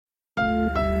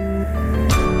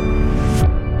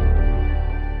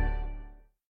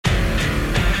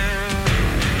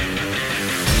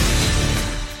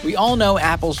all know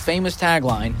Apple's famous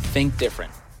tagline, "Think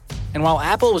different." And while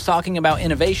Apple was talking about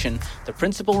innovation, the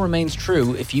principle remains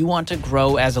true if you want to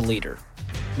grow as a leader.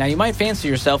 Now, you might fancy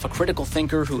yourself a critical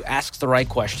thinker who asks the right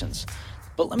questions.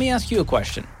 But let me ask you a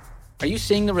question. Are you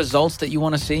seeing the results that you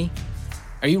want to see?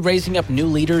 Are you raising up new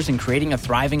leaders and creating a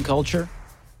thriving culture?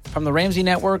 From the Ramsey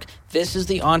Network, this is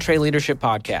the EntreLeadership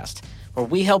Podcast, where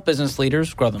we help business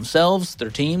leaders grow themselves,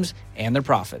 their teams, and their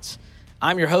profits.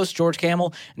 I'm your host, George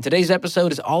Kamel, and today's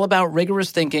episode is all about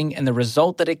rigorous thinking and the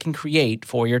result that it can create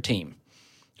for your team.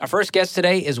 Our first guest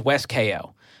today is Wes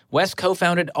Kao. Wes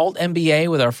co-founded AltMBA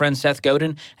with our friend Seth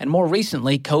Godin, and more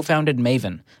recently co-founded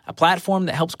Maven, a platform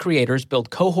that helps creators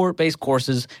build cohort-based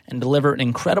courses and deliver an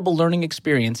incredible learning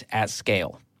experience at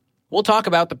scale. We'll talk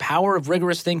about the power of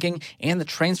rigorous thinking and the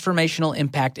transformational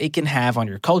impact it can have on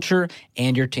your culture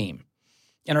and your team.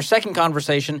 In our second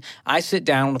conversation, I sit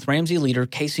down with Ramsey leader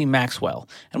Casey Maxwell,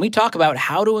 and we talk about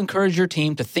how to encourage your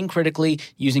team to think critically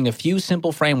using a few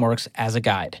simple frameworks as a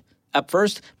guide. Up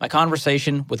first, my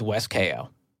conversation with Wes Kao.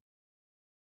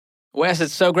 Wes,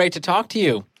 it's so great to talk to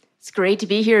you. It's great to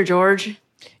be here, George.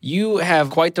 You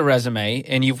have quite the resume,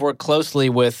 and you've worked closely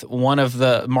with one of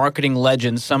the marketing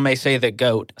legends, some may say the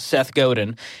GOAT, Seth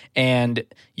Godin, and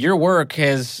your work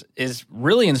is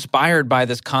really inspired by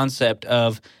this concept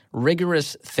of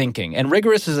rigorous thinking. And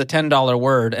rigorous is a $10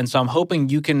 word, and so I'm hoping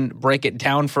you can break it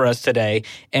down for us today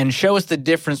and show us the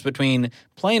difference between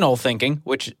plain old thinking,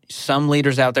 which some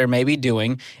leaders out there may be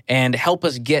doing, and help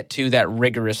us get to that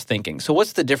rigorous thinking. So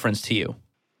what's the difference to you?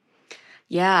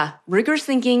 Yeah, rigorous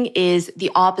thinking is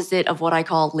the opposite of what I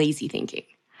call lazy thinking.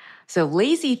 So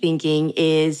lazy thinking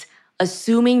is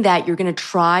assuming that you're going to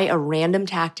try a random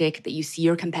tactic that you see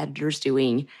your competitors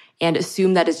doing and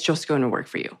assume that it's just going to work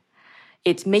for you.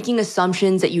 It's making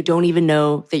assumptions that you don't even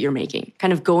know that you're making,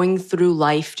 kind of going through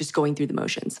life, just going through the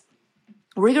motions.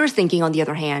 Rigorous thinking, on the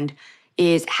other hand,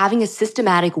 is having a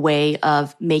systematic way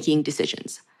of making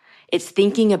decisions. It's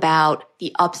thinking about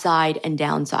the upside and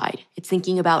downside. It's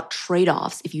thinking about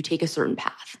trade-offs if you take a certain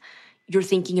path. You're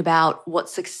thinking about what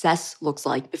success looks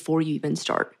like before you even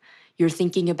start. You're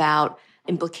thinking about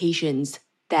implications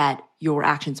that your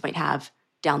actions might have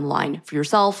down the line for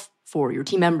yourself, for your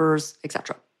team members,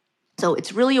 etc. So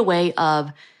it's really a way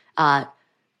of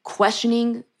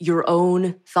questioning your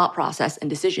own thought process and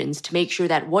decisions to make sure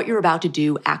that what you're about to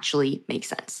do actually makes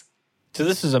sense. So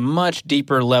this is a much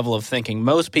deeper level of thinking.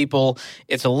 Most people,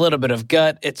 it's a little bit of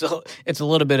gut, it's a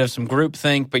little bit of some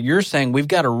groupthink, but you're saying we've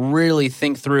got to really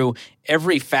think through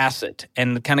every facet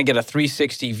and kind of get a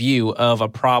 360 view of a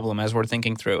problem as we're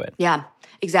thinking through it. Yeah,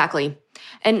 exactly.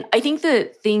 And I think the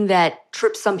thing that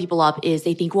trips some people up is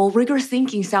they think, well, rigorous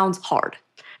thinking sounds hard.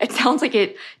 It sounds like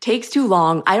it takes too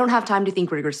long. I don't have time to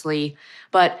think rigorously.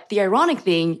 But the ironic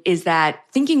thing is that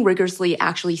thinking rigorously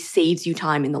actually saves you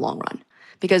time in the long run.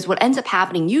 Because what ends up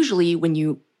happening usually when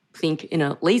you think in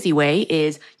a lazy way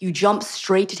is you jump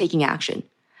straight to taking action.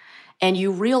 And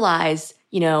you realize,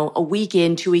 a week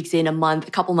in, 2 weeks in, a month,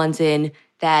 a couple months in,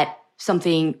 that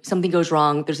something goes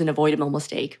wrong, there's an avoidable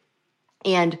mistake.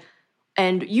 And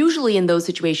usually in those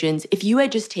situations, if you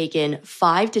had just taken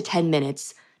 5 to 10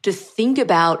 minutes to think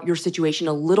about your situation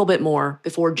a little bit more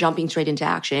before jumping straight into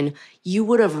action, you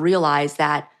would have realized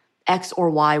that X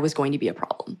or Y was going to be a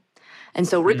problem. And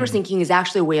so rigorous thinking is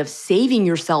actually a way of saving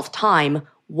yourself time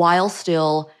while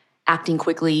still acting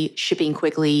quickly, shipping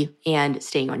quickly, and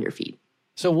staying on your feet.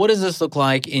 So what does this look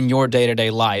like in your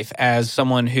day-to-day life as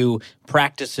someone who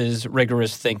practices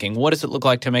rigorous thinking? What does it look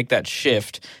like to make that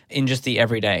shift in just the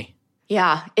everyday?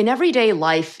 Yeah, in everyday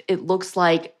life, it looks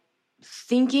like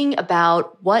thinking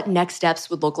about what next steps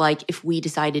would look like if we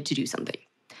decided to do something.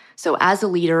 So as a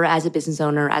leader, as a business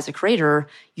owner, as a creator,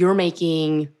 you're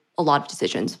making a lot of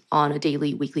decisions on a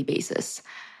daily, weekly basis.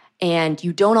 And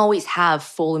you don't always have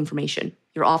full information.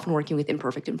 You're often working with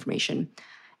imperfect information.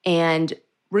 And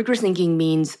rigorous thinking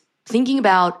means thinking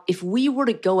about if we were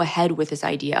to go ahead with this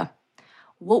idea,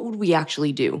 what would we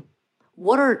actually do?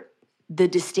 What are the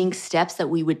distinct steps that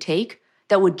we would take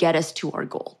that would get us to our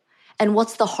goal? And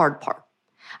what's the hard part?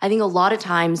 I think a lot of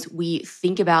times we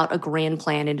think about a grand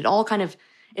plan and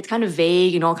it's kind of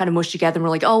vague and all kind of mushed together. And we're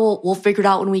like, oh, we'll figure it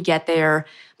out when we get there.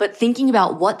 But thinking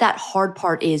about what that hard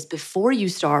part is before you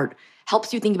start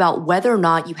helps you think about whether or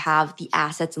not you have the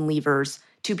assets and levers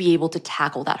to be able to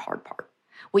tackle that hard part.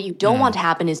 What you don't want to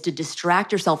happen is to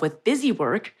distract yourself with busy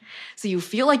work. So you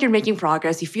feel like you're making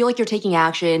progress. You feel like you're taking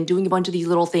action, doing a bunch of these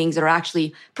little things that are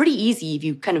actually pretty easy if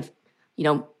you kind of,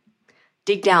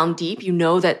 dig down deep. You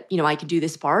know that, I can do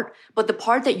this part. But the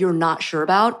part that you're not sure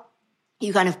about,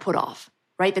 you kind of put off,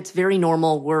 right? That's very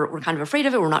normal. We're kind of afraid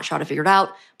of it. We're not sure how to figure it out.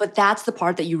 But that's the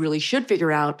part that you really should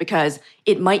figure out because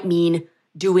it might mean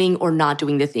doing or not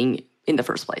doing the thing in the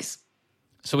first place.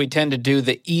 So we tend to do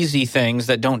the easy things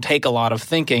that don't take a lot of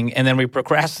thinking, and then we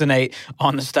procrastinate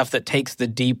on the stuff that takes the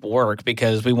deep work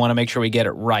because we want to make sure we get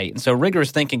it right. And so rigorous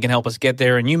thinking can help us get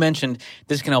there. And you mentioned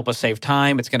this can help us save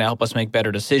time. It's going to help us make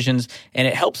better decisions. And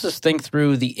it helps us think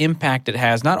through the impact it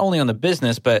has not only on the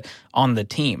business, but on the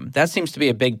team. That seems to be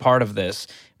a big part of this.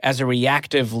 As a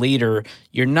reactive leader,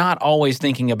 you're not always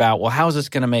thinking about, well, how is this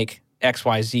going to make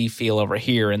XYZ feel over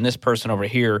here and this person over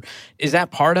here. Is that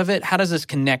part of it? How does this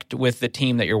connect with the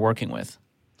team that you're working with?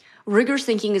 Rigorous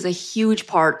thinking is a huge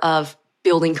part of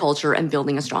building culture and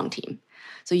building a strong team.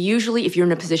 So usually if you're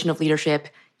in a position of leadership,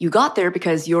 you got there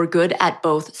because you're good at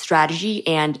both strategy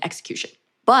and execution.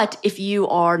 But if you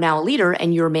are now a leader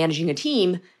and you're managing a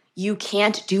team, you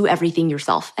can't do everything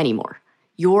yourself anymore.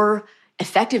 Your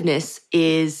effectiveness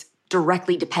is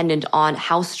directly dependent on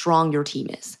how strong your team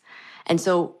is. And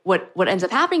so what ends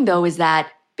up happening, though, is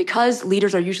that because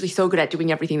leaders are usually so good at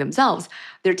doing everything themselves,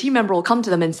 their team member will come to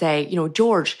them and say,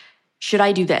 George, should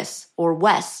I do this? Or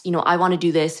Wes, I want to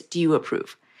do this. Do you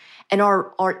approve? And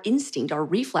our instinct, our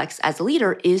reflex as a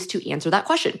leader is to answer that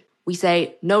question. We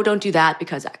say, no, don't do that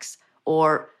because X.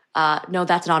 Or no,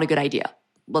 that's not a good idea.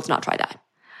 Let's not try that.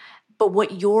 But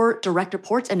what your direct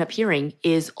reports end up hearing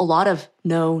is a lot of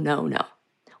no, no, no.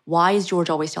 Why is George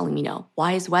always telling me no?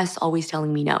 Why is Wes always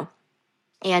telling me no?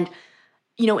 And,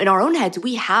 in our own heads,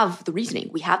 we have the reasoning,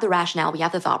 we have the rationale, we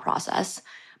have the thought process,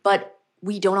 but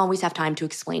we don't always have time to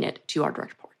explain it to our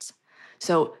direct reports.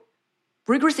 So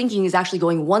rigorous thinking is actually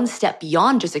going one step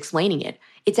beyond just explaining it.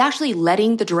 It's actually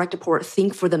letting the direct report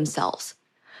think for themselves.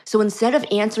 So instead of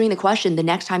answering the question the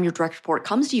next time your direct report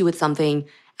comes to you with something,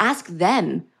 ask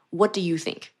them, what do you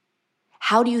think?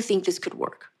 How do you think this could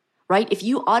work, right? If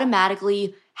you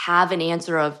automatically have an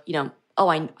answer of,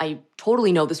 I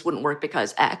totally know this wouldn't work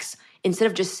because X. Instead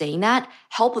of just saying that,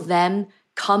 help them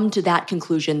come to that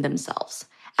conclusion themselves.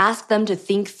 Ask them to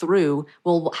think through,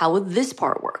 well, how would this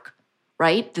part work,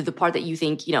 right? The part that you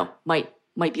think, might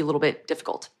be a little bit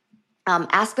difficult.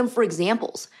 Ask them for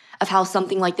examples of how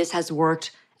something like this has worked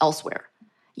elsewhere.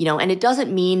 And it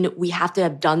doesn't mean we have to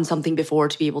have done something before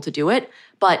to be able to do it.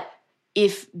 But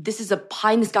if this is a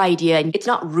pie-in-the-sky idea and it's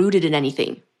not rooted in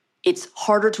anything, it's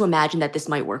harder to imagine that this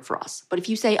might work for us. But if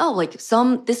you say,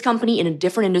 this company in a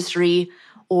different industry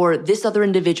or this other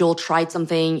individual tried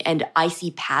something and I see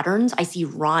patterns, I see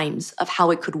rhymes of how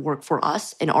it could work for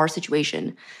us in our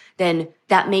situation, then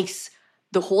that makes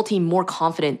the whole team more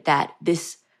confident that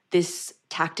this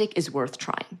tactic is worth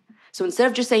trying. So instead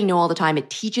of just saying no all the time, it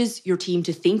teaches your team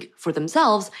to think for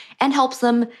themselves and helps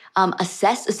them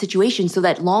assess a situation so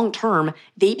that long-term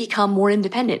they become more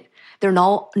independent. They're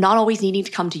not always needing to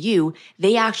come to you.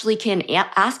 They actually can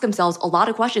ask themselves a lot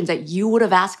of questions that you would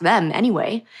have asked them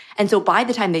anyway. And so by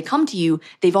the time they come to you,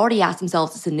 they've already asked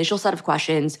themselves this initial set of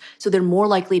questions. So they're more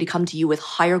likely to come to you with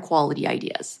higher quality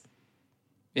ideas.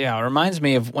 Yeah, it reminds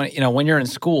me of when you're in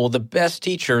school, the best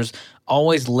teachers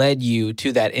always led you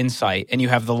to that insight and you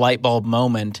have the light bulb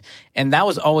moment. And that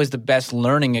was always the best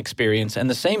learning experience. And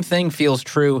the same thing feels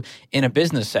true in a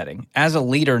business setting. As a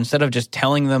leader, instead of just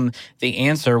telling them the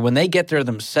answer, when they get there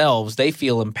themselves, they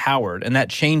feel empowered. And that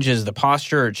changes the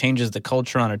posture, it changes the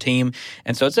culture on a team.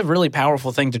 And so it's a really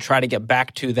powerful thing to try to get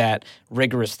back to that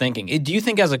rigorous thinking. Do you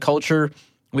think as a culture,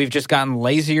 we've just gotten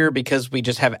lazier because we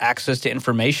just have access to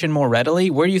information more readily?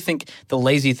 Where do you think the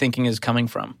lazy thinking is coming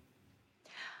from?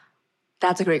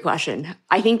 That's a great question.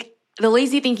 I think the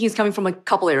lazy thinking is coming from a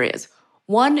couple areas.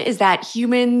 One is that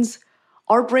humans,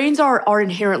 our brains are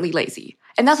inherently lazy.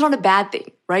 And that's not a bad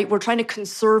thing, right? We're trying to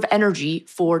conserve energy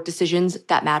for decisions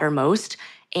that matter most.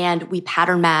 And we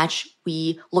pattern match.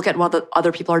 We look at what the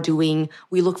other people are doing.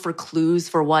 We look for clues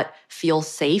for what feels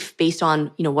safe based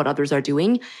on, what others are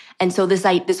doing. And so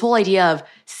this whole idea of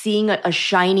seeing a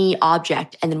shiny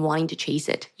object and then wanting to chase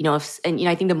it, I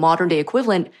think the modern day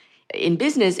equivalent in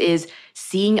business is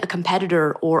seeing a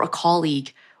competitor or a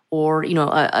colleague or,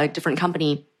 a different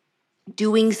company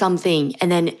doing something and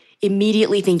then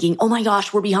immediately thinking, oh my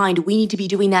gosh, we're behind. We need to be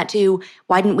doing that too.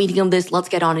 Why didn't we think of this? Let's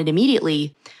get on it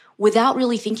immediately, without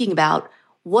really thinking about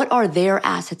what are their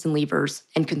assets and levers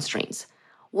and constraints.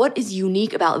 What is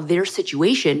unique about their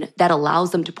situation that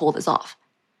allows them to pull this off?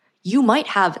 You might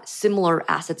have similar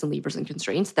assets and levers and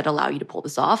constraints that allow you to pull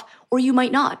this off, or you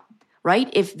might not, right?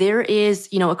 If there is,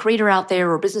 a creator out there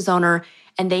or a business owner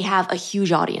and they have a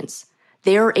huge audience,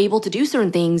 they're able to do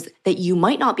certain things that you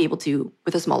might not be able to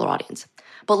with a smaller audience.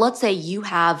 But let's say you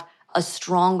have a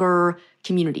stronger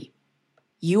community.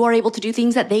 You are able to do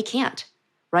things that they can't,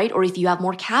 right? Or if you have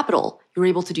more capital, you're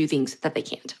able to do things that they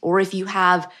can't. Or if you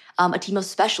have a team of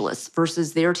specialists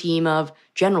versus their team of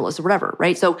generalists or whatever,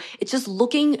 right? So it's just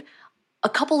looking a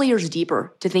couple layers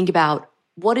deeper to think about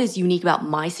what is unique about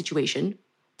my situation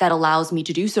that allows me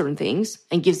to do certain things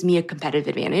and gives me a competitive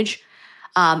advantage,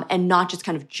 and not just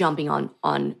kind of jumping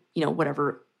on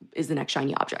whatever is the next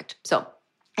shiny object. So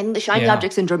I think the shiny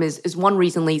object syndrome is one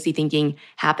reason lazy thinking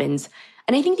happens.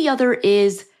 And I think the other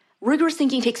is rigorous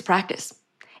thinking takes practice.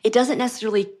 It doesn't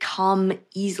necessarily come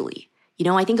easily.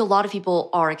 I think a lot of people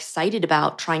are excited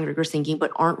about trying rigorous thinking,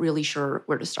 but aren't really sure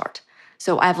where to start.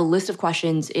 So I have a list of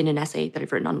questions in an essay that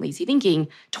I've written on lazy thinking,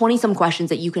 20-some questions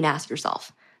that you can ask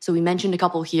yourself. So we mentioned a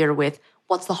couple here with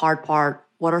what's the hard part?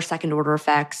 What are second order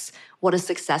effects? What does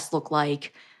success look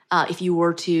like? If you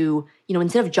were to,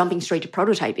 instead of jumping straight to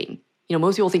prototyping,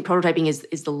 most people think prototyping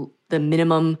is the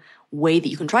minimum way that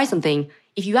you can try something.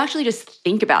 If you actually just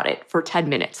think about it for 10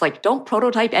 minutes, like don't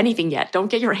prototype anything yet, don't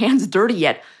get your hands dirty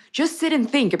yet, just sit and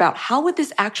think about how would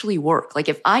this actually work? Like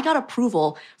if I got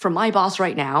approval from my boss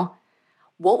right now,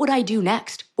 what would I do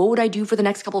next? What would I do for the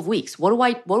next couple of weeks? What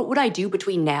would I do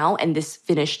between now and this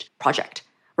finished project,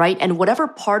 right? And whatever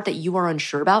part that you are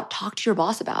unsure about, talk to your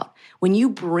boss about. When you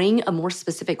bring a more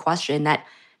specific question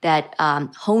that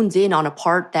hones in on a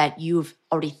part that you've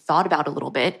already thought about a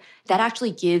little bit, that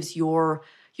actually gives your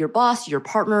boss, your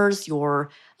partners,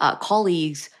 your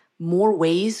colleagues more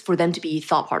ways for them to be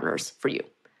thought partners for you.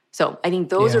 So I think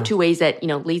those are two ways that,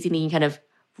 lazy thinking kind of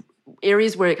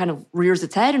areas where it kind of rears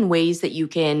its head and ways that you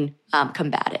can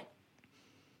combat it.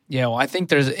 Yeah, well, I think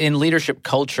there's in leadership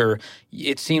culture,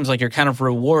 it seems like you're kind of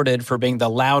rewarded for being the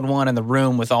loud one in the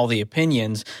room with all the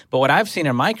opinions. But what I've seen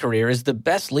in my career is the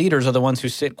best leaders are the ones who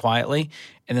sit quietly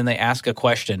and then they ask a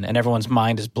question and everyone's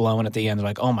mind is blown at the end. They're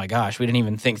like, oh my gosh, we didn't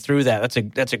even think through that.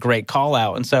 That's a great call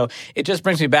out. And so it just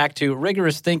brings me back to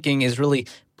rigorous thinking is really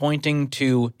pointing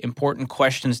to important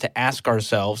questions to ask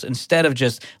ourselves instead of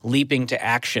just leaping to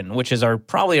action, which is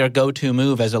probably our go-to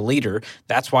move as a leader.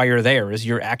 That's why you're there, is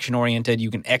you're action-oriented. You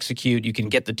can execute. You can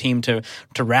get the team to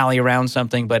rally around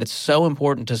something. But it's so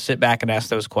important to sit back and ask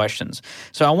those questions.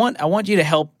 So I want you to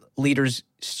help leaders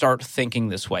start thinking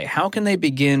this way. How can they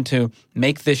begin to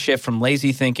make this shift from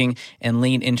lazy thinking and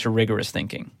lean into rigorous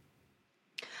thinking?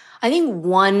 I think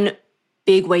one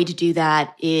big way to do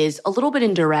that is a little bit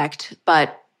indirect,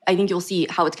 but I think you'll see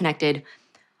how it's connected.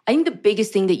 I think the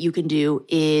biggest thing that you can do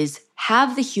is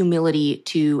have the humility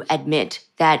to admit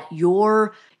that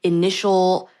your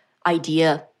initial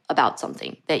idea about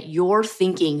something, that your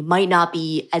thinking might not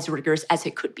be as rigorous as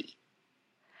it could be.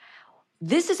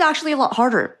 This is actually a lot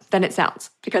harder than it sounds,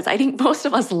 because I think most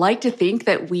of us like to think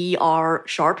that we are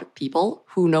sharp people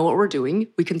who know what we're doing.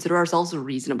 We consider ourselves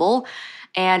reasonable,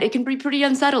 and it can be pretty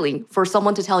unsettling for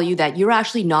someone to tell you that you're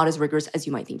actually not as rigorous as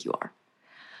you might think you are.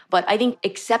 But I think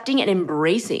accepting and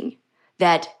embracing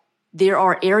that there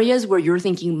are areas where your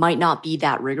thinking might not be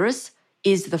that rigorous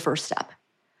is the first step.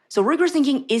 So rigorous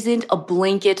thinking isn't a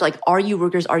blanket, like, are you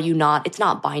rigorous, are you not? It's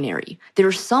not binary. There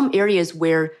are some areas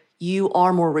where you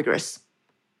are more rigorous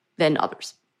than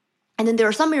others. And then there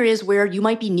are some areas where you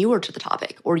might be newer to the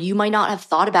topic, or you might not have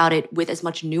thought about it with as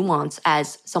much nuance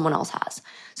as someone else has.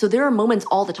 So there are moments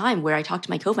all the time where I talk to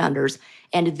my co-founders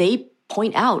and they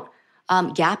point out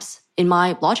gaps in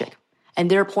my logic. And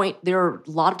there are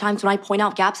a lot of times when I point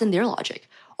out gaps in their logic,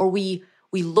 or we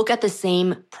look at the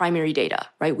same primary data,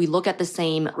 right? We look at the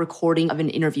same recording of an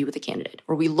interview with a candidate,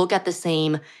 or we look at the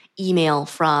same email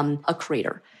from a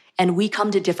creator, and we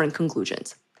come to different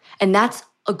conclusions. And that's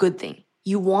a good thing.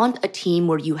 You want a team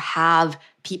where you have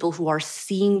people who are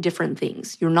seeing different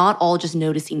things. You're not all just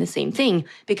noticing the same thing,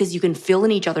 because you can fill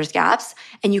in each other's gaps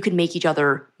and you can make each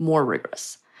other more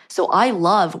rigorous. So I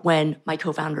love when my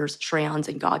co-founders, Shreyans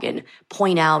and Gagan,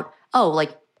 point out, oh,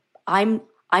 like I'm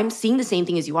seeing the same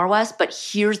thing as you are, Wes, but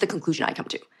here's the conclusion I come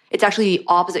to. It's actually the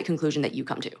opposite conclusion that you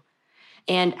come to.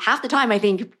 And half the time I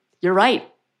think, you're right.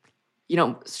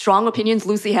 Strong opinions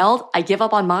loosely held. I give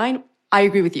up on mine. I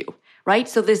agree with you, right?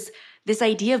 So this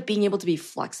idea of being able to be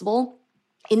flexible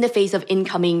in the face of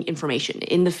incoming information,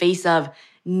 in the face of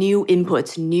new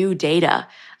inputs, new data,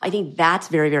 I think that's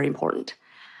very, very important.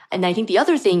 And I think the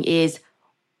other thing is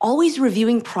always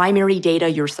reviewing primary data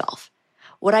yourself.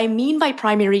 What I mean by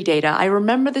primary data, I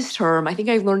remember this term, I think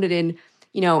I learned it in,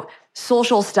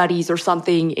 social studies or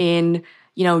something in,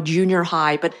 junior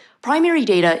high. But primary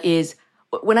data is,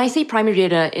 when I say primary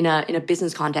data in a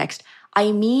business context,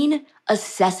 I mean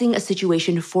assessing a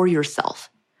situation for yourself,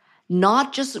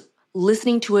 not just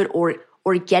listening to it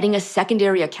or getting a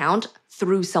secondary account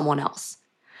through someone else.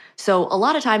 So a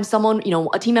lot of times someone,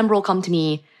 a team member will come to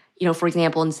me, for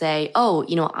example, and say, oh,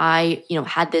 I,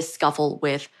 had this scuffle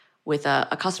with with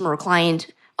a customer or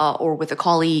client or with a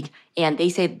colleague, and they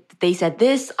said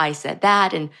this, I said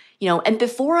that, and and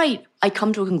before I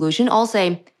come to a conclusion, I'll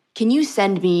say, can you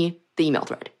send me the email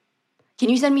thread? Can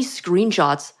you send me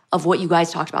screenshots of what you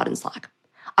guys talked about in Slack?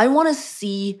 I want to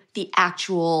see the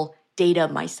actual data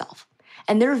myself.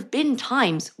 And there have been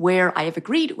times where I have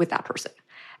agreed with that person,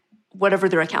 whatever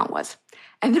their account was.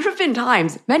 And there have been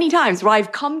times, many times, where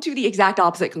I've come to the exact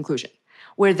opposite conclusion,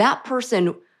 where that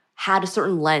person had a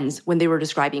certain lens when they were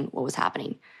describing what was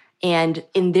happening. And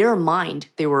in their mind,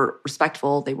 they were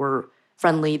respectful, they were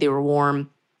friendly, they were warm,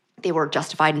 they were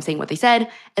justified in saying what they said.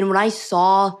 And when I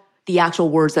saw the actual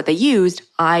words that they used,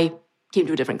 I came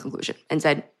to a different conclusion and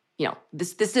said,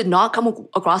 this did not come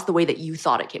across the way that you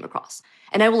thought it came across.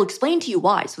 And I will explain to you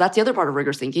why. So that's the other part of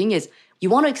rigorous thinking is you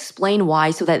want to explain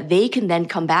why so that they can then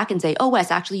come back and say, oh,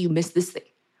 Wes, actually you missed this thing,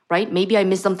 right? Maybe I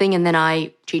missed something and then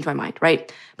I changed my mind,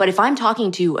 right? But if I'm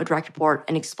talking to a direct report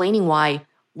and explaining why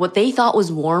what they thought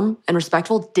was warm and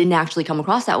respectful didn't actually come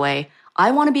across that way, I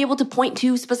want to be able to point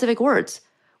to specific words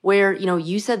where,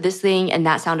 you said this thing and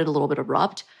that sounded a little bit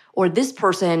abrupt, or this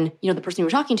person, the person you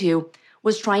were talking to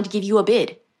was trying to give you a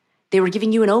bid. They were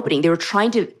giving you an opening. They were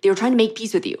trying to make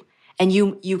peace with you. And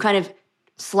you kind of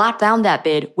slapped down that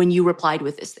bid when you replied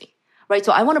with this thing, right?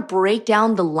 So I want to break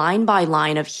down the line by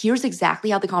line of here's exactly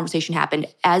how the conversation happened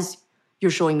as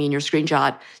you're showing me in your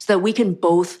screenshot so that we can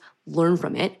both learn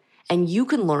from it. And you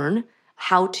can learn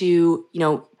how to,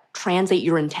 translate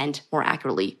your intent more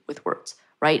accurately with words,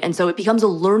 right? And so it becomes a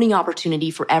learning opportunity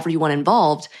for everyone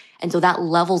involved. And so that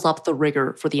levels up the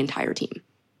rigor for the entire team.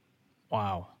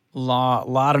 Wow.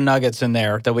 Lot of nuggets in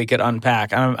there that we could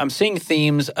unpack. I'm seeing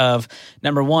themes of,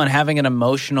 number one, having an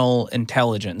emotional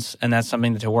intelligence, and that's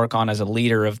something to work on as a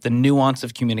leader, of the nuance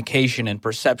of communication and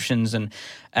perceptions and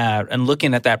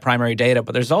looking at that primary data.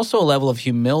 But there's also a level of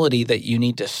humility that you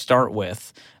need to start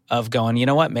with of going, you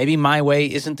know what, maybe my way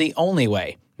isn't the only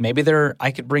way. Maybe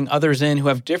I could bring others in who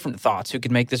have different thoughts, who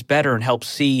could make this better and help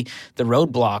see the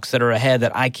roadblocks that are ahead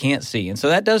that I can't see. And so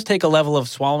that does take a level of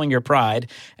swallowing your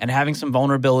pride and having some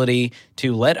vulnerability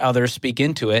to let others speak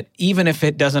into it, even if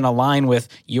it doesn't align with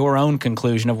your own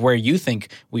conclusion of where you think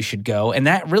we should go. And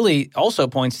that really also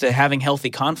points to having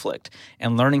healthy conflict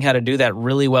and learning how to do that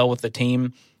really well with the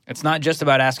team. It's not just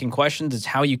about asking questions, it's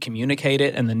how you communicate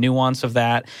it and the nuance of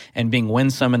that and being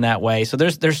winsome in that way. So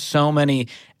there's so many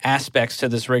aspects to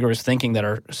this rigorous thinking that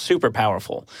are super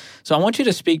powerful. So I want you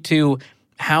to speak to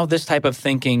how this type of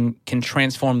thinking can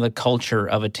transform the culture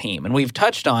of a team. And we've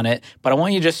touched on it, but I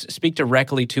want you to just speak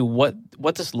directly to what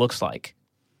this looks like.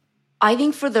 I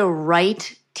think for the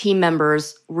right team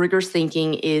members, rigorous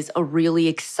thinking is a really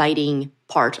exciting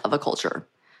part of a culture.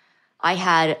 I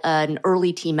had an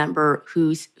early team member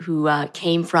who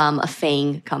came from a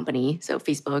FANG company, so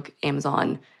Facebook,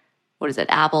 Amazon,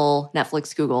 Apple,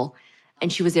 Netflix, Google,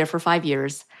 and she was there for 5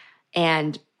 years.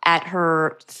 And at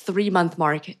her 3-month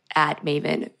mark at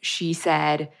Maven, she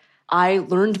said, I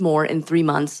learned more in 3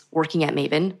 months working at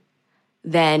Maven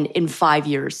than in 5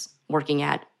 years working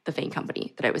at the FANG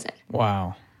company that I was in.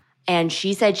 Wow. And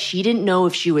she said she didn't know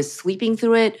if she was sleeping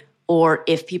through it or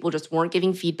if people just weren't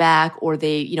giving feedback or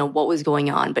they, what was going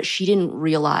on. But she didn't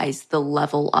realize the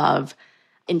level of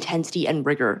intensity and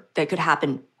rigor that could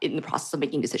happen in the process of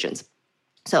making decisions.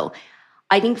 So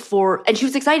I think and she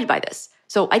was excited by this.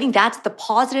 So I think that's the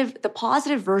positive. The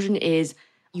positive version is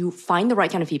you find the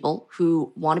right kind of people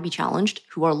who want to be challenged,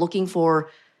 who are looking for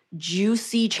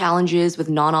juicy challenges with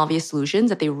non-obvious solutions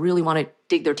that they really want to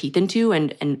dig their teeth into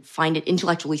and find it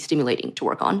intellectually stimulating to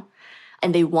work on.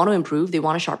 And they want to improve, they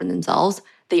want to sharpen themselves.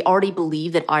 They already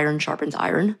believe that iron sharpens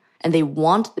iron, and they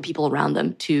want the people around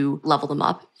them to level them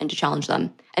up and to challenge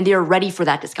them. And they are ready for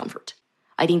that discomfort.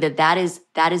 I think that is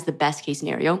the best case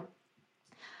scenario.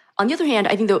 On the other hand,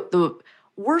 I think the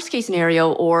worst case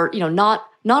scenario, or not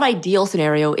ideal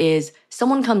scenario, is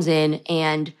someone comes in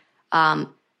and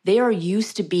they are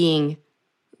used to being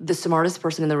the smartest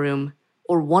person in the room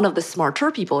or one of the smarter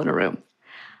people in a room.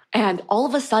 And all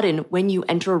of a sudden, when you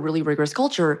enter a really rigorous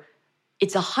culture,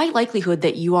 it's a high likelihood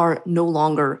that you are no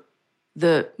longer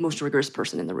the most rigorous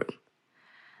person in the room.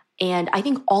 And I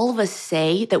think all of us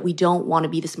say that we don't want to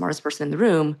be the smartest person in the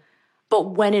room,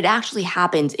 but when it actually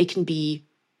happens, it can be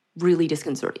really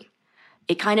disconcerting.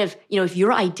 It kind of, if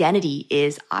your identity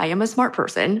is, I am a smart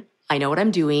person, I know what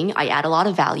I'm doing, I add a lot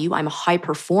of value, I'm a high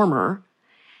performer,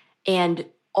 and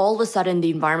all of a sudden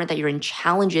the environment that you're in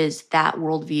challenges that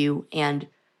worldview and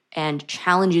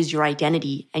challenges your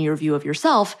identity and your view of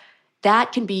yourself,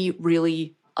 that can be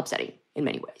really upsetting in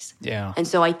many ways. Yeah. And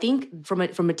so I think from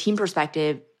a team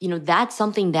perspective, that's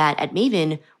something that at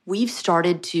Maven, we've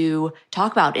started to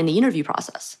talk about in the interview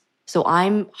process. So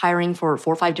I'm hiring for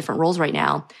 4 or 5 different roles right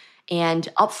now. And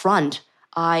up front,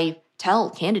 I tell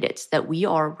candidates that we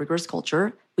are a rigorous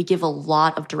culture. We give a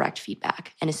lot of direct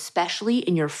feedback. And especially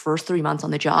in your first 3 months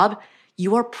on the job,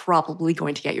 you are probably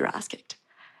going to get your ass kicked.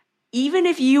 Even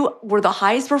if you were the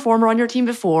highest performer on your team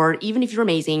before, even if you're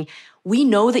amazing, we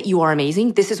know that you are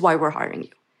amazing. This is why we're hiring you.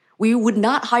 We would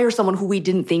not hire someone who we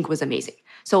didn't think was amazing.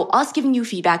 So us giving you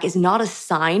feedback is not a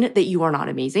sign that you are not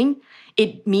amazing.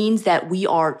 It means that we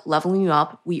are leveling you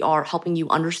up. We are helping you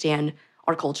understand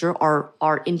our culture,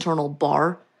 our internal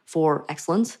bar for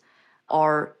excellence,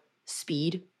 our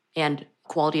speed and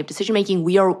quality of decision-making.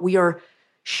 We are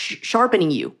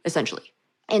sharpening you, essentially.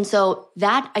 And so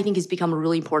that, I think, has become a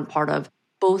really important part of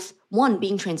both, one,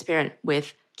 being transparent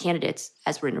with candidates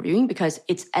as we're interviewing, because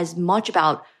it's as much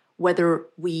about whether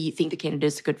we think the candidate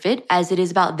is a good fit as it is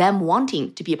about them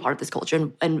wanting to be a part of this culture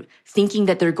and thinking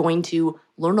that they're going to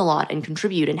learn a lot and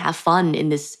contribute and have fun in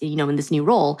this, in this new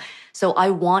role. So I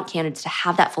want candidates to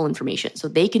have that full information so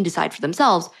they can decide for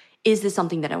themselves, is this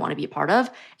something that I want to be a part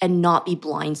of, and not be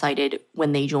blindsided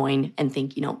when they join and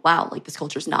think, wow, like this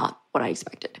culture is not what I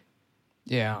expected.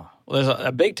 Yeah. Well, there's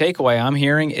a big takeaway I'm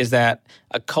hearing is that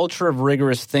a culture of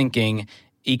rigorous thinking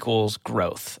equals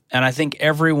growth. And I think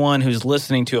everyone who's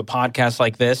listening to a podcast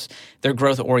like this, they're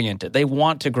growth oriented. They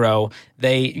want to grow.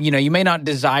 You may not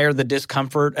desire the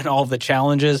discomfort and all the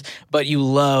challenges, but you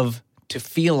love to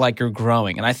feel like you're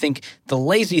growing. And I think the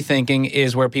lazy thinking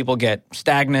is where people get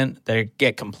stagnant, they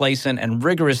get complacent, and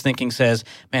rigorous thinking says,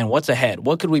 man, what's ahead?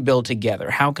 What could we build together?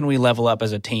 How can we level up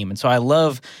as a team? And so I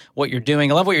love what you're doing.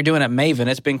 I love what you're doing at Maven.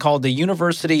 It's been called the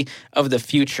University of the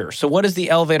Future. So what is the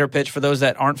elevator pitch for those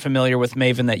that aren't familiar with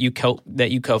Maven that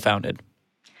you co-founded?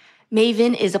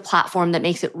 Maven is a platform that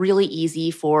makes it really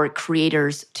easy for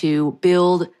creators to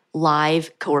build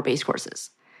live cohort-based courses.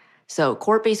 So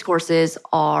cohort-based courses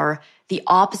are the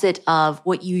opposite of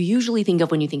what you usually think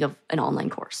of when you think of an online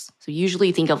course. So usually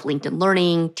you think of LinkedIn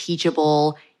Learning,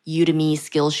 Teachable, Udemy,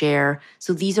 Skillshare.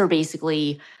 So these are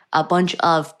basically a bunch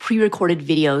of pre-recorded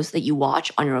videos that you watch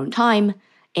on your own time,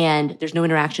 and there's no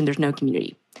interaction, there's no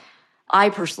community. I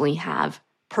personally have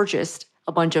purchased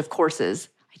a bunch of courses,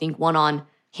 I think one on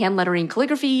hand lettering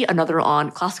calligraphy, another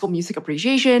on classical music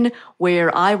appreciation,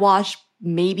 where I watched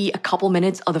maybe a couple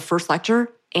minutes of the first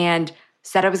lecture and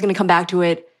said I was going to come back to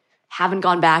it, haven't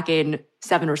gone back in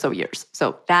 7 or so years.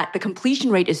 So the completion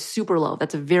rate is super low.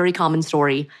 That's a very common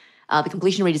story. The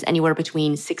completion rate is anywhere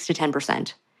between 6 to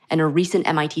 10%. And a recent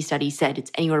MIT study said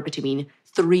it's anywhere between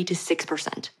 3 to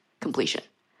 6% completion.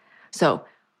 So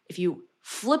if you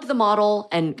flip the model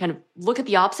and kind of look at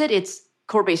the opposite, it's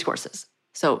core-based courses.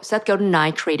 So Seth Godin and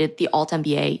I created the Alt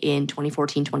MBA in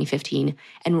 2014, 2015,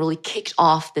 and really kicked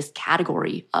off this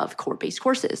category of core-based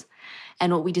courses.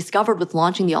 And what we discovered with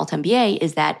launching the Alt MBA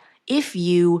is that if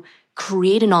you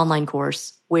create an online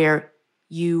course where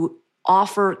you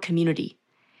offer community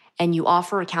and you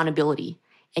offer accountability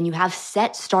and you have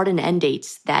set start and end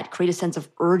dates that create a sense of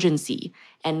urgency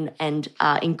and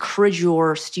encourage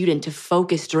your student to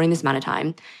focus during this amount of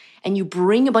time, and you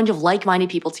bring a bunch of like-minded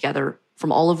people together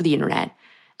from all over the internet,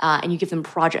 and you give them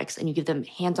projects and you give them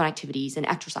hands-on activities and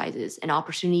exercises and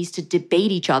opportunities to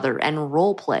debate each other and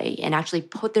role play and actually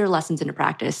put their lessons into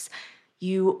practice,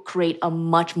 you create a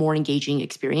much more engaging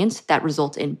experience that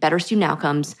results in better student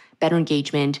outcomes, better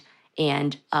engagement,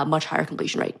 and a much higher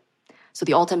completion rate. So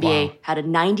the Alt MBA had a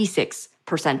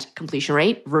 96% completion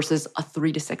rate versus a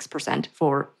 3 to 6%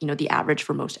 for the average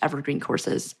for most evergreen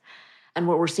courses. And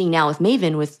what we're seeing now with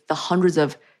Maven, with the hundreds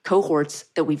of cohorts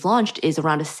that we've launched, is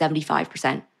around a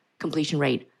 75% completion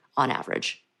rate on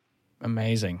average.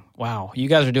 Amazing. Wow. You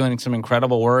guys are doing some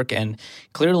incredible work, and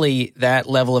clearly that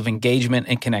level of engagement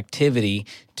and connectivity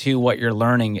to what you're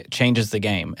learning changes the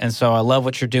game. And so I love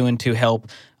what you're doing to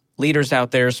help leaders out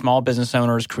there, small business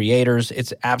owners, creators.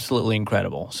 It's absolutely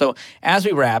incredible. So as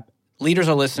we wrap, leaders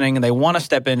are listening and they want to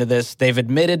step into this. They've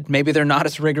admitted maybe they're not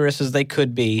as rigorous as they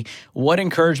could be. What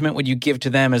encouragement would you give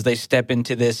to them as they step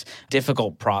into this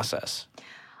difficult process?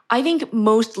 I think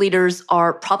most leaders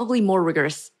are probably more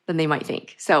rigorous than they might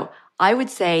think. So I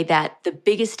would say that the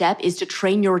biggest step is to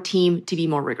train your team to be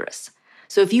more rigorous.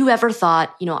 So if you ever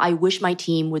thought, I wish my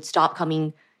team would stop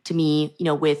coming to me,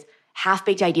 with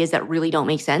half-baked ideas that really don't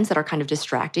make sense, that are kind of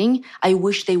distracting, I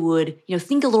wish they would,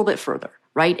 think a little bit further,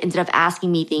 right? Instead of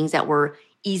asking me things that were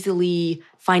easily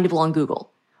findable on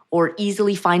Google or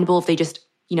easily findable if they just,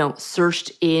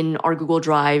 searched in our Google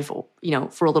Drive,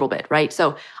 for a little bit, right?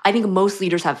 So I think most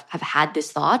leaders have had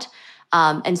this thought.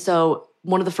 And so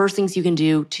one of the first things you can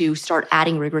do to start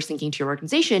adding rigorous thinking to your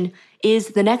organization is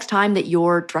the next time that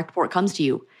your direct report comes to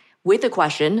you, with a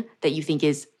question that you think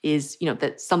is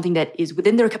that's something that is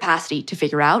within their capacity to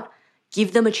figure out.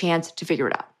 Give them a chance to figure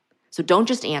it out. So don't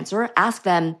just answer. Ask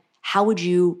them, how would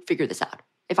you figure this out?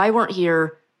 If I weren't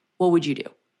here, what would you do?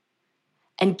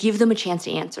 And give them a chance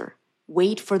to answer.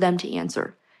 Wait for them to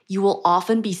answer. You will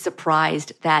often be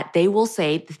surprised that they will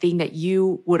say the thing that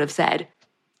you would have said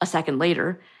a second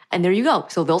later. And there you go.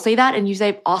 So they'll say that and you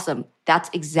say, awesome, that's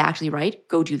exactly right.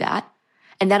 Go do that.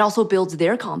 And that also builds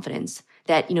their confidence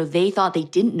that, they thought they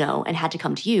didn't know and had to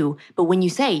come to you. But when you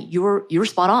say you're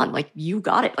spot on, like you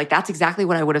got it, like that's exactly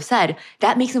what I would have said,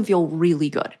 that makes them feel really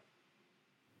good.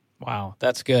 Wow,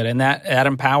 that's good. And that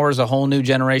empowers a whole new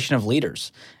generation of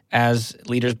leaders as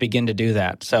leaders begin to do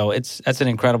that. So that's an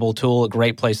incredible tool, a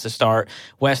great place to start.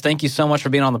 Wes, thank you so much for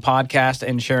being on the podcast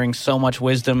and sharing so much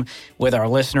wisdom with our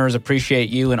listeners. Appreciate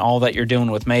you and all that you're doing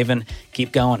with Maven.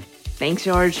 Keep going. Thanks,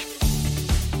 George.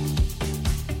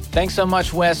 Thanks so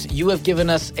much, Wes. You have given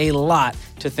us a lot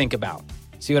to think about.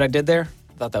 See what I did there?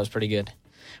 I thought that was pretty good.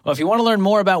 Well, if you want to learn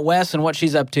more about Wes and what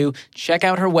she's up to, check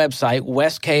out her website,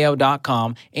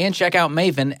 weskao.com, and check out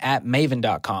Maven at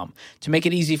maven.com. To make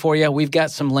it easy for you, we've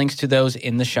got some links to those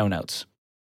in the show notes.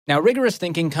 Now, rigorous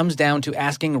thinking comes down to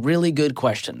asking really good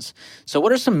questions. So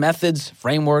what are some methods,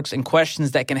 frameworks, and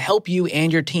questions that can help you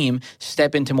and your team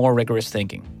step into more rigorous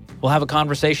thinking? We'll have a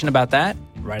conversation about that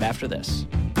right after this.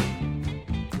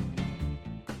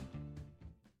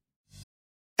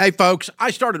 Hey, folks,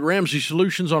 I started Ramsey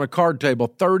Solutions on a card table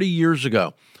 30 years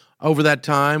ago. Over that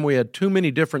time, we had too many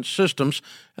different systems,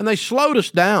 and they slowed us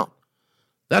down.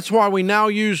 That's why we now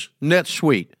use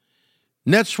NetSuite.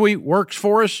 NetSuite works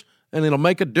for us, and it'll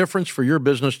make a difference for your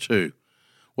business, too.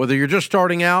 Whether you're just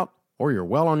starting out or you're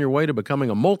well on your way to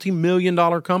becoming a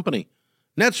multi-million-dollar company,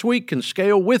 NetSuite can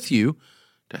scale with you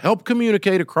to help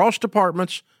communicate across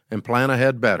departments and plan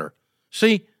ahead better.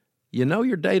 See, you know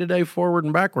your day-to-day forward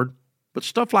and backward, but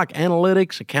stuff like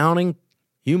analytics, accounting,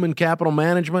 human capital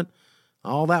management,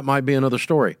 all that might be another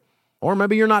story. Or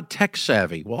maybe you're not tech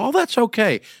savvy. Well, all that's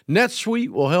okay. NetSuite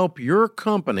will help your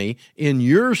company in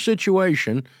your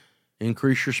situation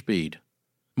increase your speed.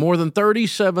 More than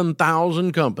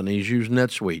 37,000 companies use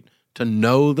NetSuite to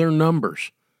know their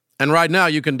numbers. And right now,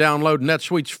 you can download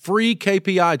NetSuite's free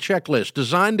KPI checklist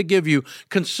designed to give you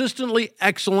consistently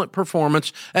excellent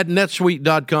performance at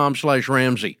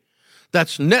netsuite.com/Ramsey.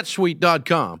 That's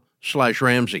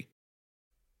netsuite.com/Ramsey.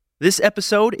 This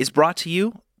episode is brought to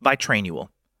you by Trainual.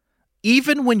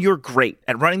 Even when you're great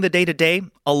at running the day-to-day,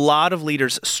 a lot of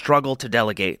leaders struggle to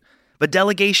delegate. But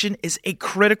delegation is a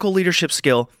critical leadership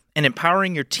skill, and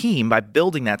empowering your team by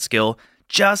building that skill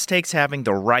just takes having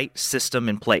the right system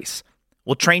in place.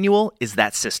 Well, Trainual is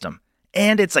that system,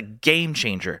 and it's a game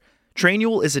changer.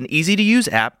 Trainual is an easy-to-use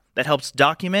app that helps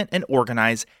document and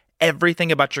organize everything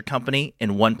about your company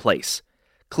in one place.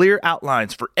 Clear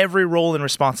outlines for every role and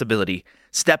responsibility,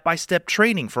 step-by-step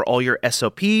training for all your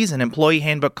SOPs and employee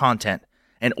handbook content,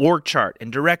 an org chart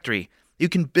and directory. You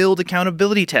can build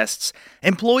accountability tests.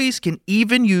 Employees can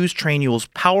even use Trainual's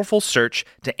powerful search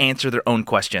to answer their own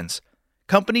questions.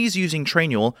 Companies using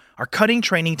Trainual are cutting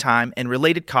training time and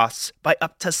related costs by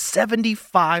up to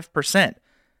 75%.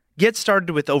 Get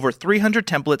started with over 300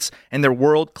 templates and their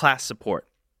world-class support.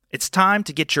 It's time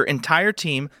to get your entire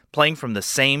team playing from the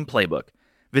same playbook.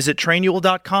 Visit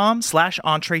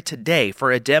Trainual.com/Entree today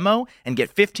for a demo and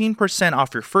get 15%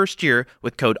 off your first year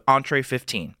with code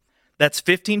Entree15. That's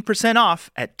 15% off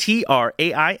at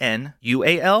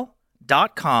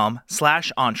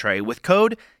Trainual.com/Entree with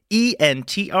code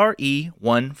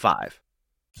ENTRE15.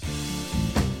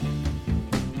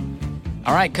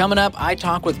 All right, coming up, I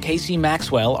talk with Casey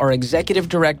Maxwell, our executive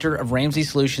director of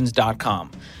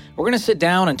RamseySolutions.com. We're going to sit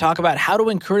down and talk about how to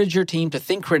encourage your team to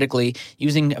think critically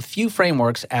using a few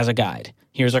frameworks as a guide.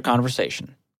 Here's our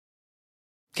conversation.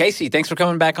 Casey, thanks for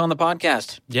coming back on the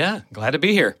podcast. Yeah, glad to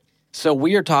be here. So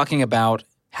we are talking about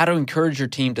how to encourage your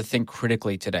team to think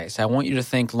critically today. So I want you to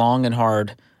think long and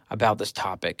hard about this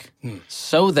topic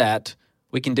so that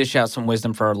we can dish out some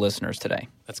wisdom for our listeners today.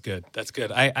 That's good. That's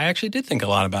good. I actually did think a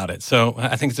lot about it, so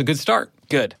I think it's a good start.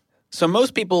 Good. So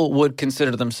most people would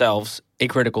consider themselves a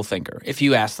critical thinker. If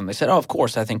you ask them, they said, oh, of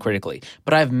course, I think critically.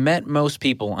 But I've met most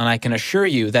people, and I can assure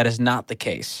you that is not the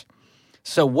case.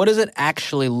 So what does it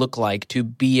actually look like to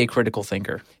be a critical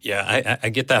thinker? Yeah, I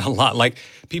get that a lot. Like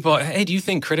people, hey, do you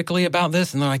think critically about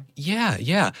this? And they're like,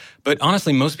 yeah. But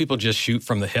honestly, most people just shoot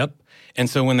from the hip. And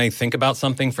so when they think about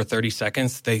something for 30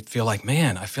 seconds, they feel like,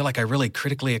 man, I feel like I really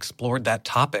critically explored that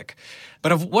topic.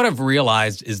 But what I've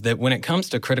realized is that when it comes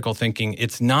to critical thinking,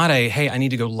 it's not hey, I need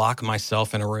to go lock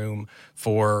myself in a room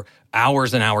for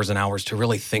hours and hours and hours to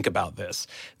really think about this.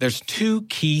 There's two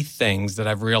key things that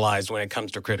I've realized when it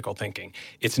comes to critical thinking.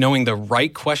 It's knowing the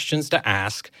right questions to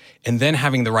ask and then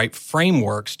having the right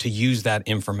frameworks to use that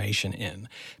information in.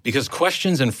 Because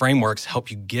questions and frameworks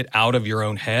help you get out of your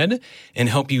own head and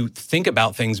help you think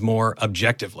about things more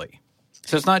objectively.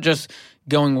 So it's not just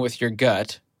going with your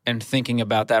gut and thinking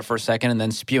about that for a second and then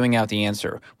spewing out the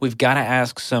answer. We've got to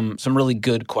ask some really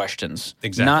good questions.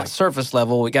 Exactly. Not surface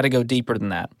level. We got to go deeper than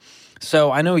that.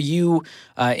 So I know you,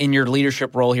 in your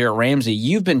leadership role here at Ramsey,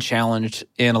 you've been challenged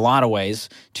in a lot of ways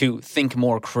to think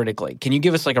more critically. Can you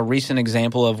give us like a recent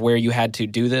example of where you had to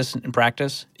do this in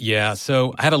practice? Yeah.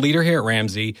 So I had a leader here at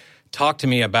Ramsey talk to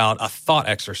me about a thought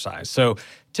exercise. So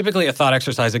typically a thought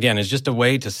exercise, again, is just a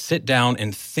way to sit down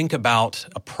and think about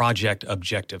a project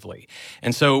objectively.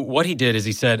 And so what he did is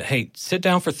he said, hey, sit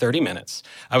down for 30 minutes.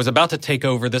 I was about to take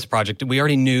over this project. We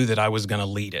already knew that I was going to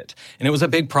lead it. And it was a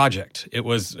big project. It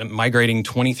was migrating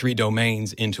 23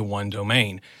 domains into one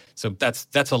domain. So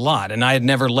that's a lot. And I had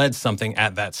never led something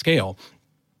at that scale.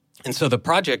 And so the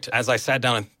project, as I sat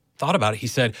down and thought about it, he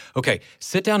said, okay,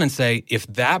 sit down and say, if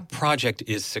that project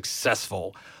is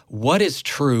successful, what is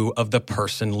true of the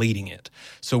person leading it?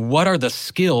 So what are the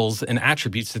skills and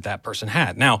attributes that person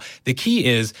had? Now, the key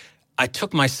is I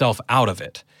took myself out of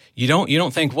it. You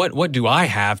don't think, what do I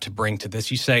have to bring to this?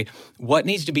 You say, what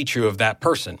needs to be true of that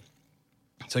person?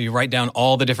 So you write down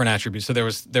all the different attributes. So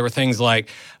there were things like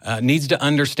needs to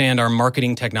understand our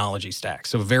marketing technology stack,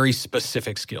 so very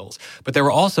specific skills. But there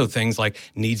were also things like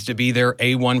needs to be their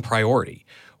A1 priority.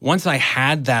 Once I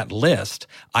had that list,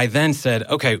 I then said,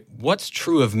 okay, what's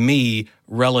true of me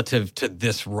relative to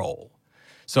this role?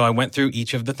 So I went through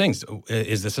each of the things.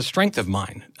 Is this a strength of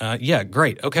mine? Yeah,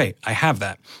 great. Okay, I have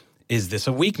that. Is this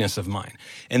a weakness of mine?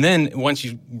 And then once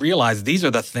you realize these are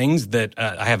the things that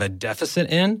I have a deficit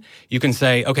in, you can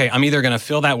say, okay, I'm either going to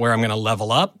fill that where I'm going to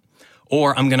level up,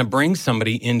 or I'm going to bring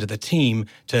somebody into the team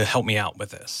to help me out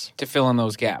with this. To fill in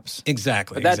those gaps.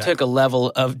 Exactly. But that took a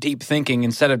level of deep thinking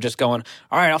instead of just going,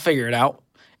 all right, I'll figure it out.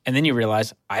 And then you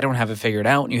realize, I don't have it figured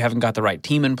out, and you haven't got the right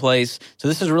team in place. So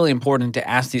this is really important to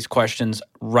ask these questions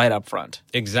right up front.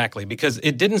 Exactly, because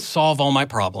it didn't solve all my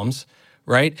problems,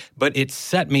 right? But it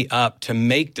set me up to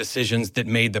make decisions that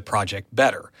made the project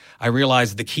better. I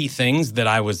realized the key things that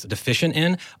I was deficient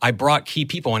in. I brought key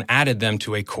people and added them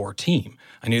to a core team.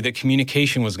 I knew that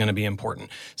communication was going to be important.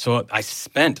 So I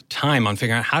spent time on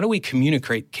figuring out how do we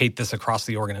communicate this across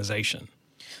the organization.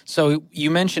 So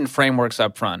you mentioned frameworks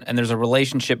up front, and there's a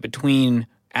relationship between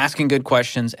asking good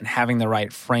questions and having the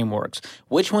right frameworks.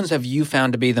 Which ones have you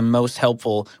found to be the most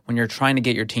helpful when you're trying to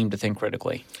get your team to think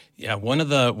critically? Yeah, one of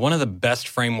the best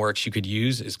frameworks you could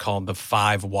use is called the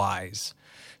 5 whys.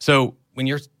 So when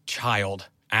your child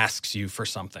asks you for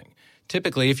something,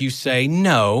 typically if you say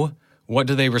no, what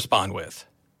do they respond with?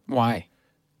 Why?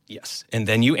 Yes. And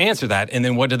then you answer that, and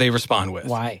then what do they respond with?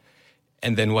 Why?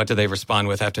 And then what do they respond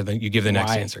with after you give the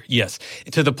next Why? answer? Yes.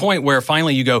 To the point where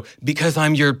finally you go, because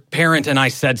I'm your parent and I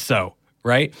said so,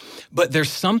 right? But there's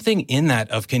something in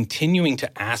that of continuing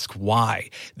to ask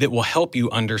why that will help you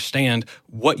understand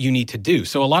what you need to do.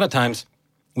 So a lot of times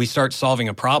we start solving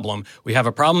a problem. We have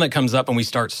a problem that comes up and we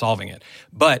start solving it.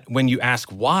 But when you ask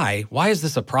why is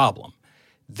this a problem?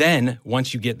 Then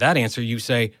once you get that answer, you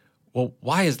say, well,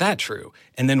 why is that true?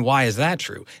 And then why is that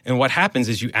true? And what happens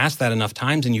is you ask that enough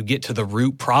times and you get to the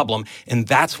root problem, and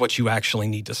that's what you actually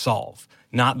need to solve,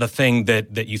 not the thing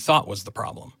that you thought was the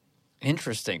problem.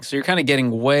 Interesting. So you're kind of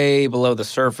getting way below the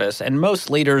surface. And most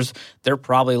leaders, they're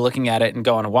probably looking at it and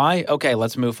going, why? Okay,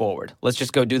 let's move forward. Let's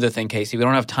just go do the thing, Casey. We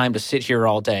don't have time to sit here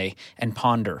all day and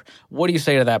ponder. What do you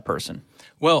say to that person?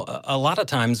 Well, a lot of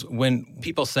times when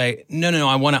people say, no,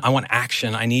 I want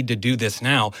action, I need to do this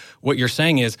now, what you're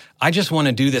saying is, I just want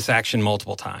to do this action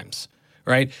multiple times,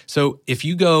 right? So if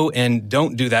you go and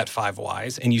don't do that 5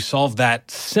 whys and you solve that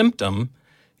symptom,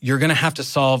 you're going to have to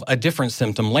solve a different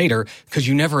symptom later because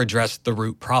you never addressed the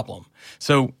root problem.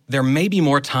 So there may be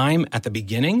more time at the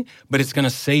beginning, but it's going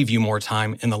to save you more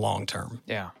time in the long term.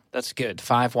 Yeah, that's good.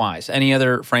 5 whys. Any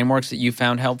other frameworks that you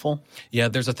found helpful? Yeah,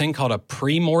 there's a thing called a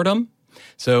pre-mortem.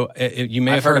 So you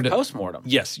may I've have heard of postmortem.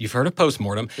 Yes, you've heard of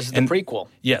postmortem. This is the prequel.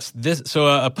 Yes. So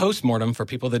a postmortem, for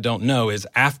people that don't know, is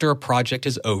after a project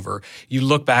is over, you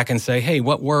look back and say, hey,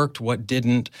 what worked, what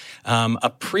didn't? A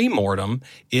premortem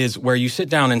is where you sit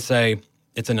down and say,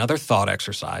 it's another thought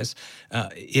exercise.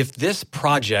 If this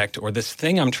project or this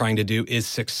thing I'm trying to do is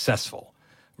successful,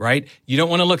 right? You don't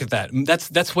want to look at that.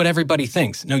 That's what everybody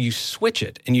thinks. No, you switch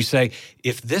it and you say,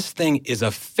 if this thing is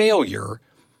a failure,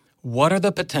 what are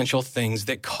the potential things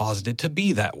that caused it to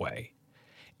be that way?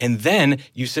 And then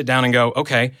you sit down and go,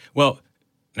 okay, well,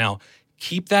 now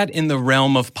keep that in the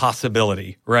realm of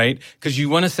possibility, right? Because you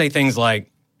want to say things like,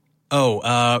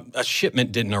 a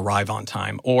shipment didn't arrive on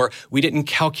time, or we didn't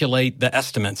calculate the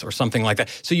estimates or something like that.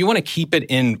 So you want to keep it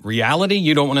in reality.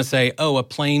 You don't want to say, a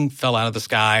plane fell out of the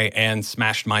sky and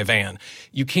smashed my van.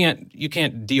 You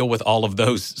can't deal with all of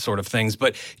those sort of things,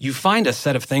 but you find a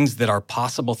set of things that are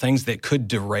possible things that could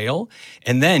derail,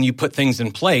 and then you put things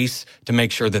in place to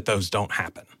make sure that those don't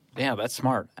happen. Yeah, that's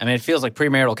smart. I mean, it feels like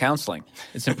premarital counseling.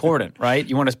 It's important, right?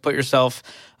 You want to put yourself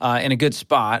in a good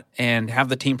spot and have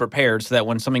the team prepared so that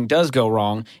when something does go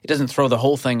wrong, it doesn't throw the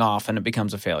whole thing off and it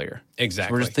becomes a failure. Exactly.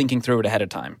 So we're just thinking through it ahead of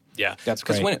time. Yeah, that's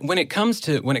great. Because when it comes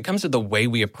to the way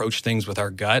we approach things with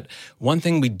our gut, one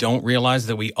thing we don't realize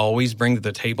that we always bring to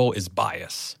the table is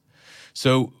bias.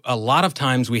 So a lot of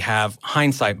times we have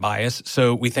hindsight bias.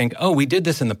 So we think, we did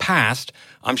this in the past.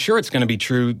 I'm sure it's going to be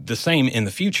true the same in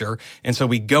the future. And so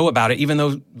we go about it even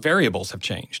though variables have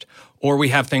changed. Or we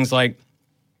have things like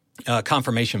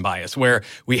confirmation bias, where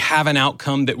we have an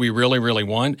outcome that we really, really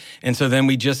want. And so then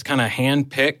we just kind of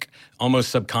handpick almost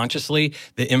subconsciously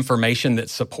the information that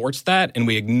supports that, and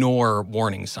we ignore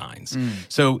warning signs.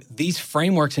 So these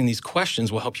frameworks and these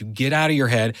questions will help you get out of your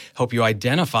head, help you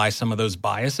identify some of those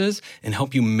biases, and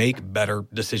help you make better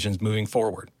decisions moving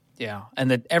forward. Yeah, and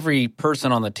that every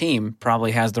person on the team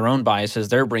probably has their own biases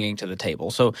they're bringing to the table.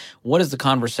 So what is the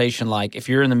conversation like? If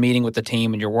you're in the meeting with the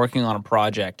team and you're working on a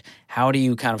project, how do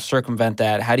you kind of circumvent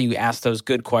that? How do you ask those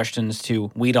good questions to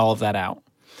weed all of that out?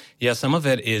 Yeah, some of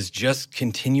it is just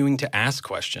continuing to ask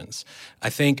questions.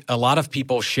 I think a lot of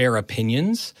people share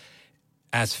opinions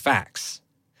as facts.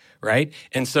 Right?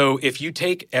 And so if you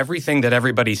take everything that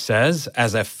everybody says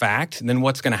as a fact, then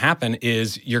what's going to happen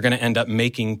is you're going to end up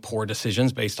making poor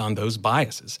decisions based on those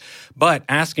biases. But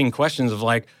asking questions of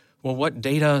like, well, what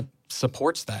data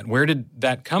supports that? Where did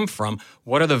that come from?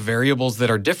 What are the variables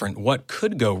that are different? What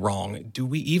could go wrong? Do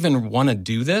we even want to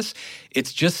do this?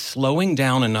 It's just slowing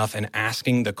down enough and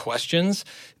asking the questions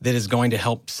that is going to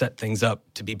help set things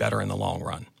up to be better in the long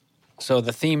run. So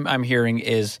the theme I'm hearing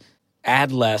is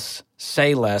add less,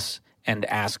 say less, and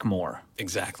ask more.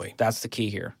 Exactly. That's the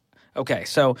key here. Okay,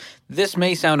 so this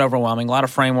may sound overwhelming, a lot of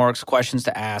frameworks, questions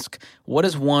to ask. What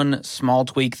is one small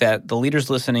tweak that the leaders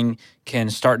listening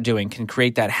can start doing, can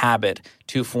create that habit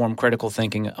to form critical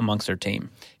thinking amongst their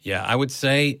team? Yeah, I would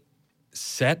say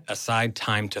set aside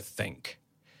time to think.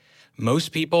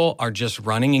 Most people are just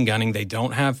running and gunning. They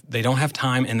don't have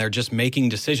time, and they're just making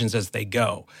decisions as they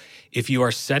go. If you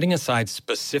are setting aside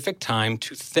specific time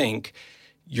to think,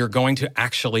 you're going to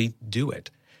actually do it.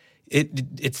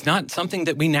 It's not something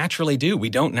that we naturally do. We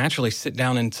don't naturally sit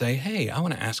down and say, hey, I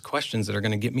want to ask questions that are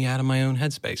going to get me out of my own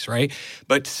headspace, right?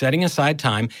 But setting aside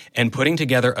time and putting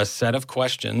together a set of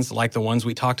questions like the ones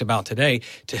we talked about today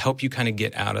to help you kind of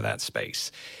get out of that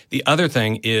space. The other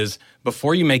thing is,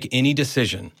 before you make any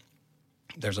decision,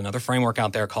 there's another framework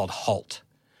out there called HALT.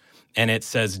 And it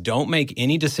says, don't make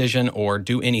any decision or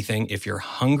do anything if you're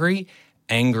hungry,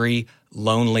 angry,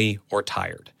 lonely, or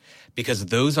tired. Because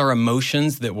those are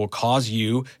emotions that will cause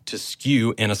you to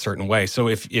skew in a certain way. So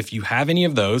if you have any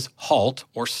of those, halt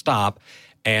or stop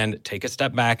and take a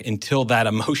step back until that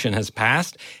emotion has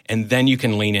passed, and then you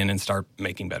can lean in and start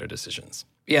making better decisions.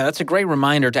 Yeah, that's a great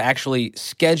reminder to actually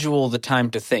schedule the time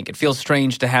to think. It feels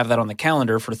strange to have that on the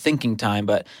calendar for thinking time,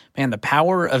 but man, the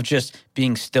power of just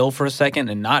being still for a second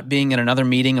and not being in another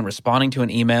meeting and responding to an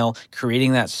email,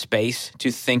 creating that space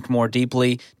to think more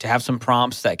deeply, to have some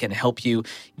prompts that can help you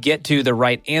get to the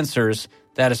right answers,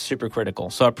 that is super critical.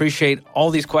 So I appreciate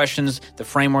all these questions, the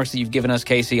frameworks that you've given us,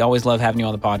 Casey. Always love having you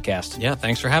on the podcast. Yeah,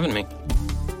 thanks for having me.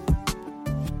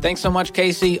 Thanks so much,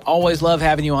 Casey. Always love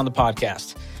having you on the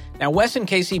podcast. Now, Wes and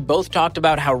Casey both talked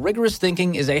about how rigorous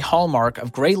thinking is a hallmark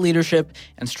of great leadership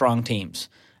and strong teams.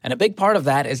 And a big part of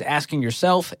that is asking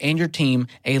yourself and your team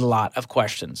a lot of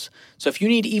questions. So if you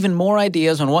need even more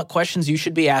ideas on what questions you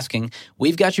should be asking,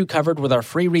 we've got you covered with our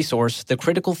free resource, the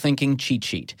Critical Thinking Cheat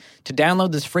Sheet. To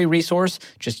download this free resource,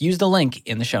 just use the link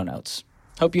in the show notes.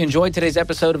 Hope you enjoyed today's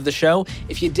episode of the show.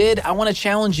 If you did, I want to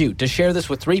challenge you to share this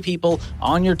with 3 people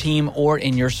on your team or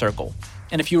in your circle.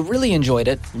 And if you really enjoyed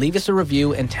it, leave us a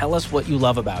review and tell us what you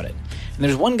love about it. And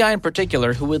there's one guy in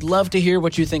particular who would love to hear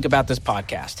what you think about this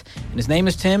podcast. And his name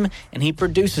is Tim, and he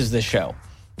produces this show.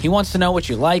 He wants to know what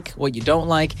you like, what you don't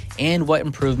like, and what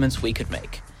improvements we could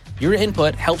make. Your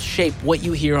input helps shape what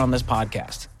you hear on this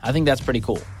podcast. I think that's pretty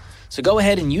cool. So go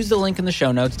ahead and use the link in the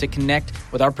show notes to connect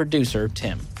with our producer,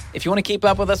 Tim. If you want to keep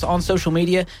up with us on social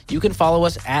media, you can follow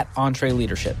us at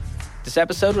EntreLeadership. This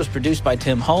episode was produced by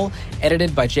Tim Hull,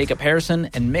 edited by Jacob Harrison,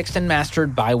 and mixed and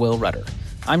mastered by Will Rudder.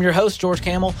 I'm your host, George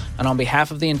Kamel, and on behalf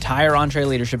of the entire Entre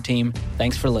Leadership team,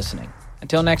 thanks for listening.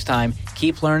 Until next time,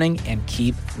 keep learning and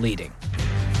keep leading.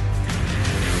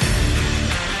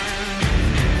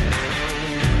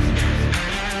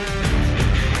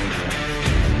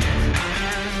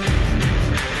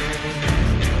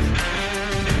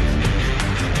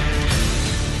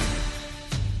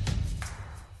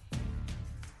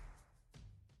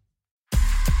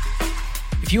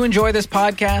 If you enjoy this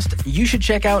podcast, you should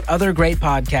check out other great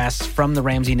podcasts from the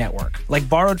Ramsey Network, like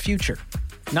Borrowed Future.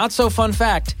 Not so fun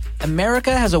fact,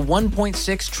 America has a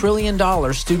 $1.6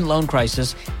 trillion student loan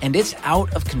crisis, and it's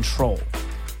out of control.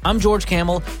 I'm George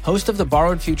Kamel, host of the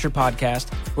Borrowed Future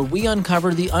podcast, where we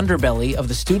uncover the underbelly of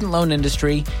the student loan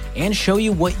industry and show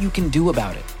you what you can do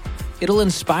about it. It'll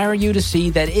inspire you to see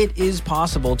that it is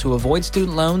possible to avoid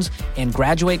student loans and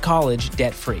graduate college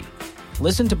debt-free.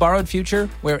 Listen to Borrowed Future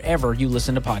wherever you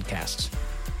listen to podcasts.